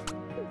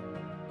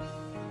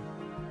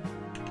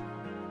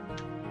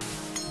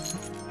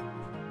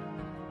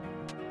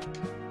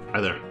 Hi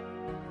there.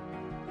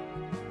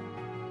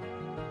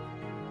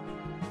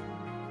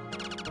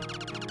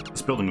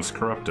 This building is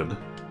corrupted.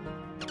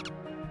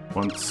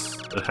 Once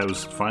it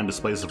housed fine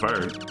displays of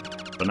art,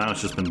 but now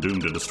it's just been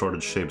doomed to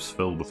distorted shapes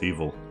filled with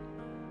evil.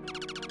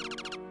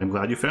 I'm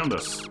glad you found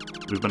us.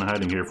 We've been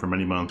hiding here for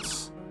many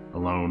months,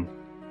 alone.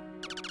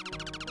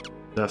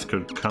 Death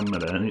could come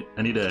at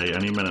any day,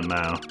 any minute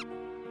now.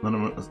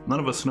 None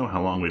of us know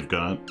how long we've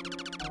got,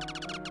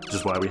 which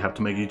is why we have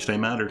to make each day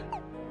matter.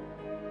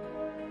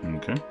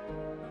 Okay.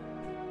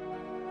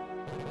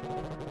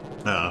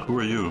 Who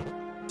are you?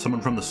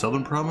 Someone from the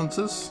southern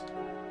provinces?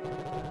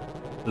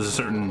 There's a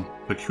certain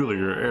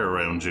peculiar air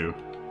around you.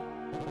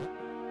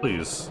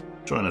 Please,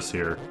 join us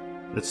here.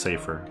 It's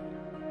safer.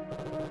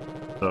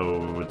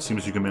 Though it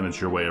seems you can manage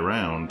your way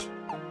around.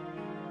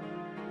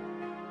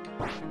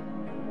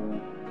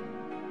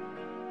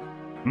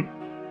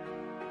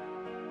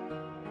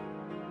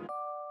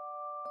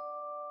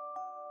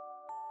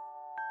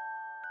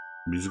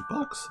 Music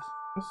box?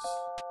 Yes.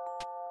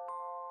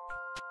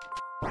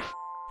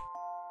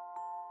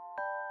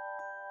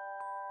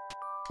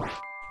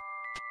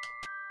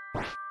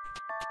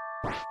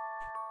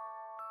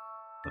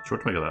 Not sure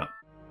what to make of that.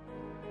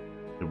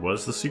 It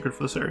was the secret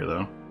for this area,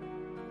 though.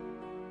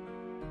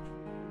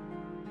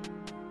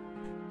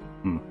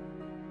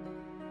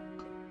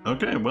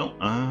 Okay, well,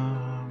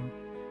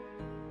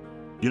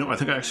 you know, I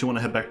think I actually want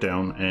to head back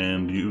down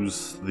and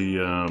use the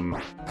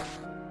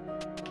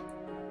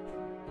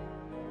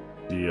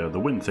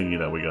wind thingy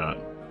that we got.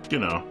 You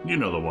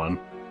know the one.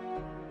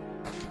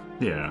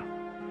 Yeah.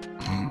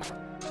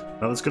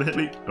 Oh, that's gonna hit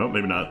me. Oh,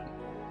 maybe not.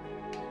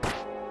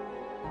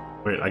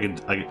 Wait, I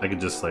could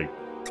just like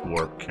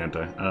warp, can't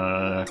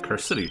I? Car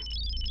City.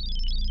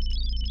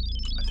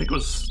 I think it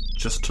was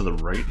just to the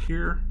right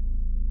here.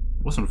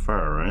 It wasn't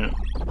far, right?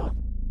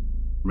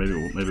 Maybe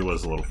it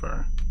was a little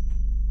far.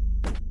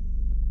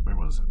 Where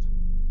was it?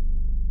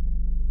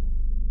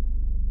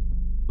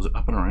 Was it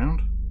up and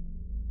around?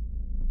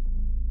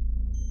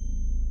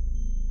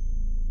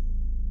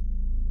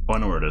 Oh, I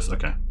know where it is.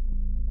 Okay.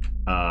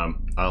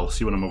 I'll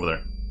see when I'm over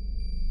there.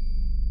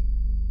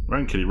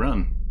 Run, kitty,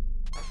 run.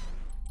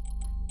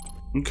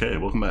 Okay,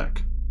 welcome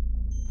back.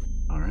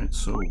 Alright,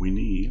 so we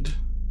need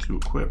to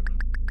equip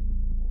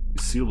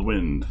Sealed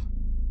Wind.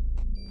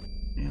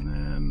 And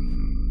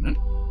then...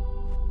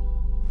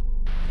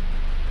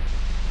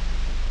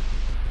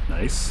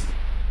 Nice.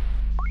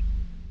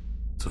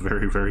 It's a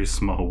very, very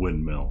small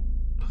windmill.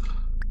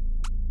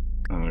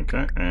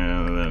 Okay,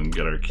 and then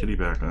get our kitty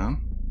back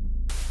on.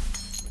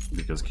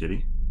 Because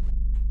kitty.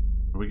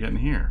 What are we getting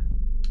here?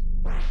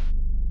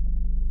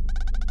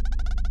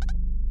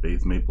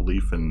 Bathed maple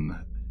leaf and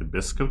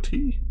hibisco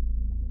tea?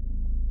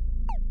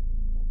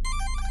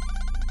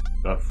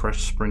 Got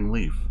fresh spring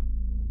leaf.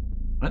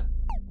 What?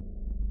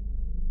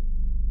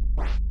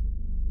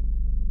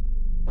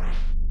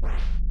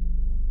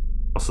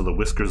 Also, the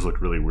whiskers look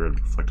really weird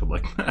reflected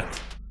like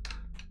that.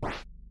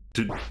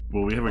 Dude,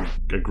 well, we have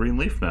a green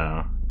leaf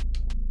now.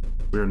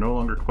 We are no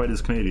longer quite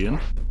as Canadian,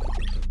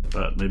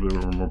 but maybe we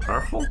were more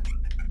powerful?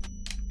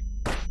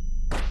 I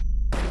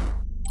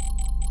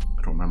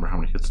don't remember how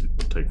many hits it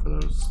would take for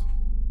those.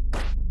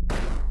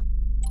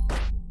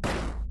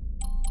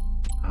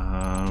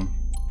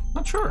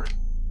 Not sure.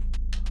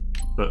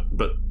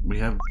 But we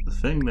have the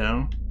thing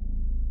now.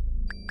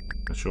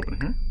 Let's show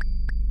open here.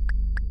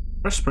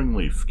 Fresh spring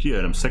leaf. Key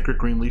item. Sacred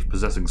green leaf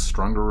possessing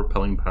stronger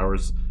repelling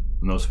powers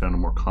than those found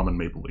in more common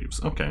maple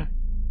leaves. Okay.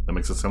 That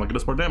makes it sound like it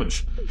does more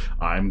damage.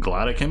 I'm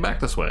glad I came back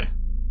this way.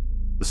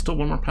 There's still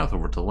one more path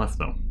over to the left,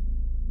 though.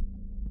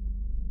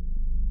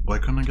 Why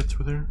couldn't I get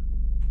through there?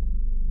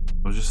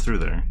 I was just through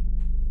there.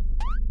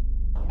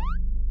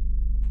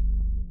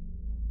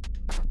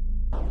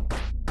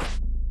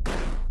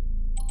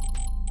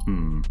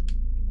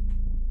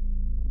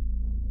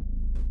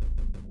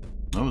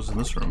 I was in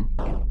this room.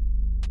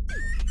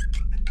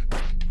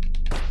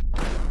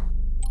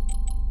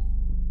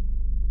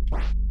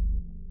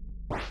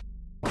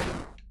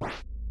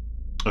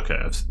 Okay,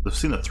 I've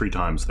seen it 3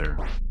 times there.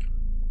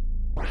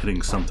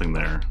 Hitting something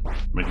there,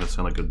 making it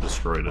sound like it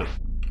destroyed it.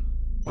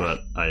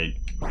 But I'm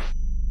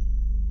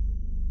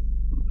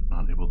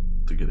not able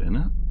to get in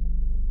it?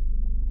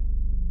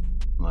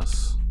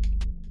 Unless...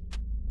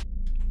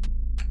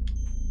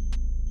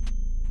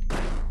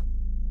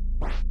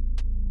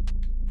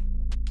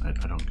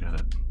 I don't get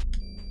it.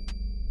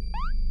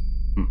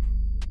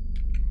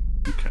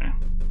 Okay.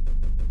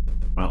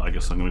 Well, I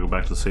guess I'm gonna go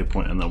back to the save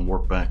point and then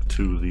warp back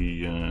to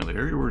the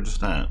area we're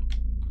just at.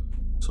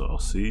 So I'll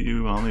see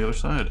you on the other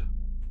side.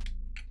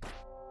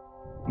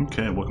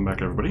 Okay, welcome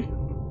back everybody.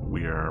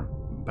 We are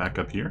back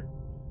up here.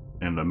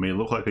 And it may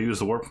look like I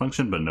used the warp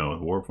function, but no,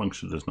 the warp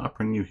function does not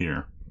bring you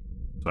here.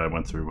 So I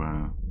went through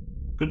a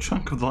good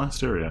chunk of the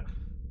last area.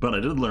 But I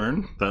did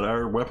learn that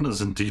our weapon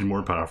is indeed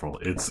more powerful.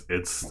 It's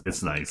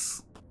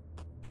nice.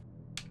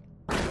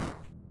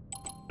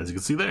 As you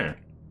can see there.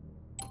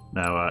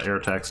 Now, air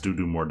attacks do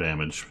more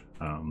damage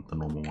than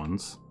normal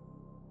ones.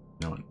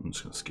 You know what? I'm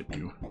just gonna skip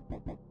you.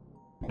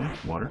 Okay,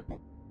 water.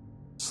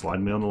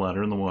 Sliding down the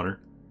ladder in the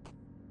water.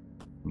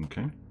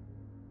 Okay.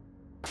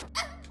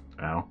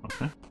 Ow,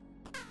 okay.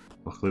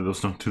 Luckily those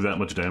don't do that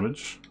much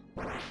damage.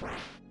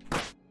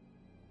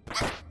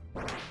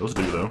 Those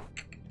do, though.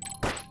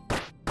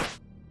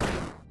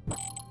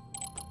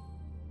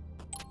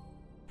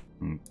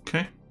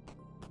 Okay.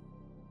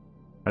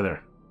 Hi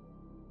there.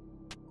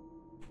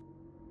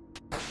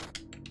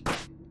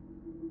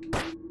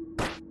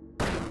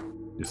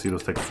 You see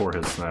those take 4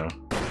 hits now.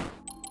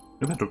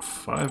 Maybe I took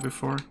 5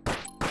 before?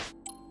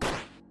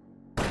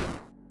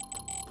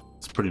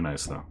 It's pretty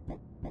nice, though.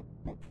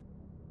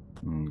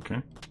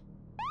 Okay.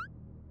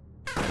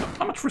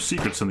 How much for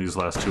secrets in these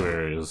last 2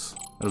 areas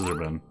has there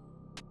been?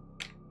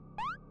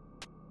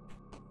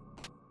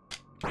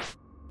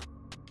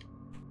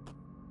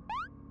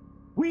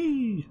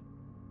 Whee!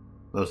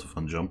 That was a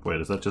fun jump. Wait,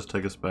 does that just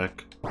take us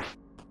back?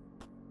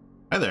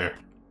 Hi there!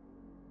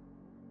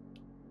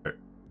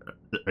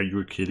 Are you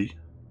a kitty?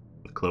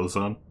 With clothes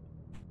on?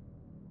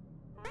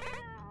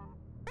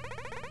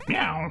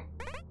 Meow!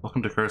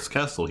 Welcome to Cursed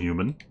Castle,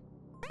 human.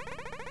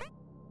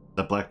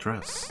 That black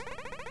dress.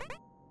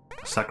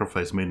 A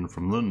sacrifice maiden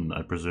from Lund,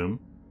 I presume.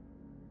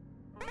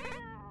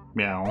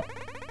 Meow.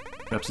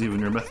 Perhaps even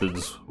your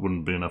methods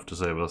wouldn't be enough to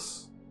save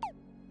us.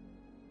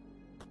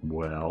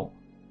 Well...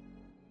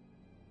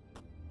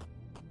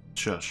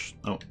 Shush.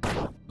 Oh,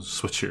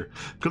 switch here.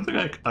 Good thing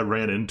I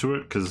ran into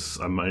it, because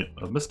I might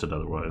have missed it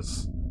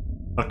otherwise.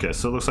 Okay,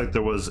 so it looks like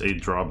there was a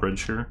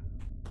drawbridge here.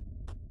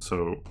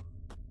 So...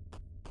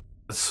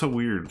 It's so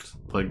weird.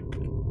 Like...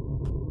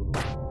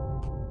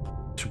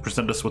 To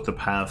present us with the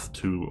path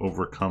to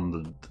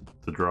overcome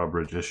the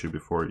drawbridge issue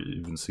before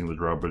even seeing the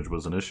drawbridge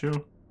was an issue.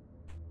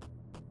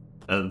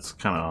 It's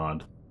kind of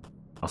odd.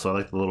 Also, I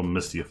like the little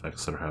misty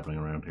effects that are happening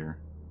around here.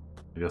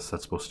 I guess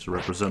that's supposed to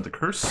represent the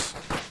curse.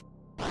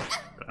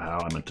 Ow,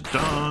 I meant to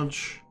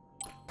dodge.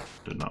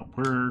 Did not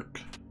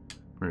work.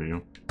 Where are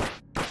you?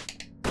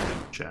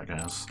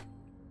 Jackass.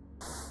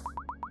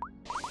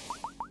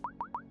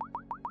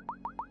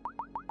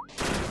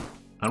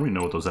 I don't even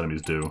know what those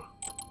enemies do.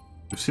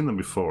 We've seen them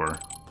before.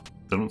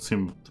 They don't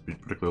seem to be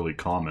particularly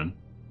common.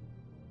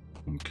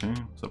 Okay,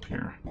 what's up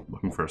here?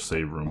 Looking for a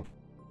save room.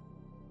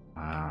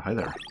 Hi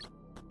there.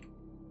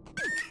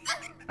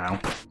 Ow.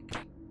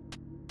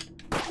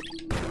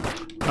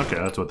 Okay,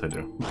 that's what they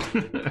do.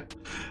 I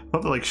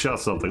thought they like shot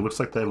something. Looks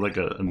like they have like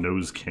a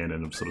nose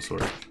cannon of some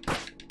sort.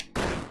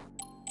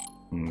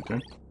 Okay.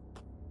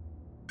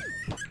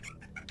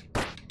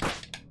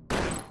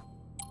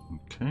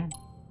 Okay.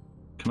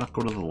 Cannot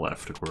go to the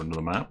left according to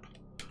the map,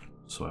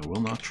 so I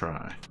will not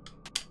try.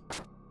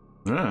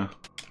 Yeah.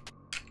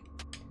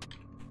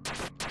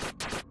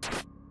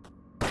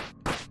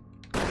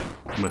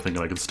 Am I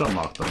thinking I can stun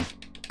lock them?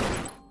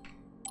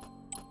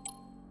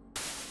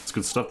 It's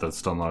good stuff, that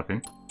stun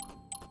locking.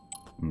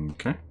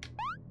 Okay.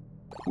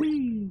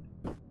 Whee!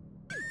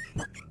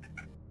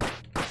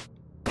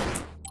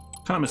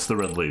 Kinda miss the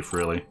red leaf,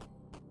 really.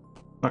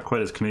 Not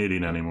quite as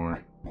Canadian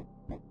anymore.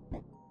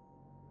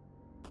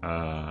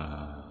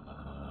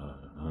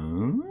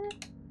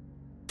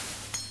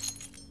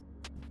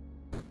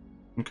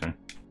 Okay.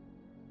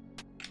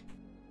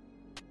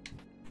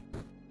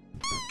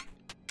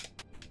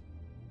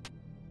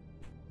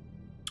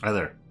 Hi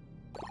there.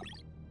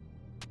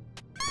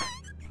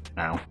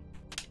 Ow.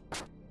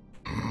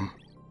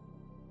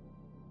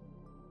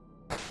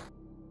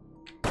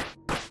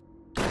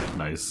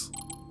 Nice.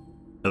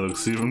 It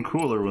looks even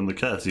cooler when the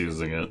cat's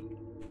using it.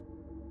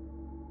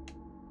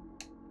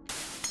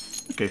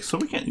 Okay, so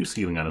we can't use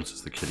healing items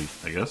as the kitty,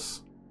 I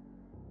guess.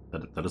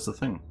 That is the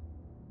thing.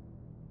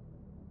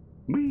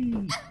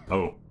 Whee!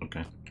 Oh,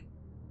 okay.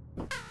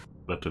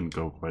 That didn't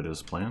go quite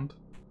as planned.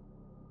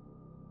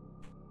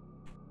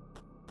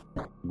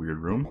 Weird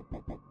room.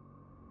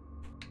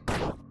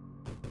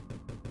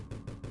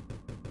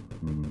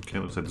 Okay,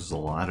 looks like there's a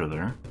ladder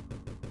there.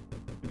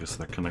 I guess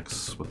that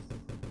connects with...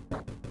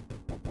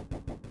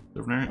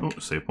 Oh,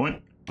 save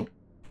point. Oh.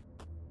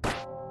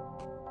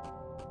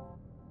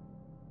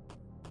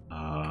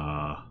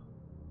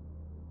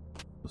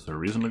 Is there a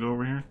reason to go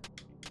over here?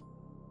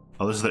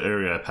 Oh, this is the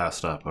area I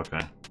passed up,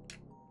 okay.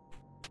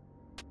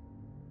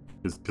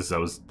 Because that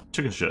was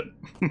chicken shit.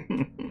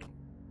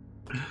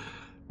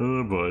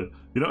 Oh boy.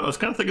 You know, I was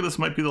kind of thinking this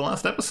might be the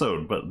last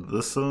episode, but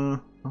this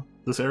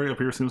area up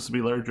here seems to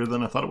be larger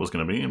than I thought it was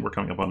going to be, and we're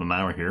coming up on an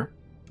hour here.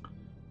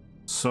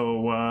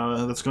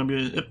 So, that's going to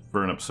be it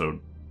for an episode,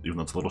 even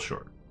though it's a little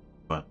short.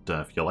 But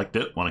if you liked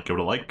it, want to give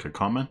it a like, a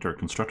comment, or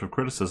constructive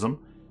criticism,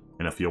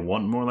 and if you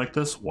want more like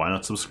this, why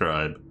not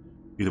subscribe?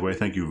 Either way,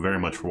 thank you very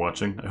much for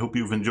watching. I hope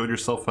you've enjoyed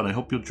yourself, and I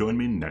hope you'll join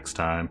me next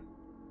time.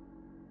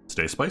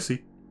 Stay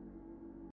spicy!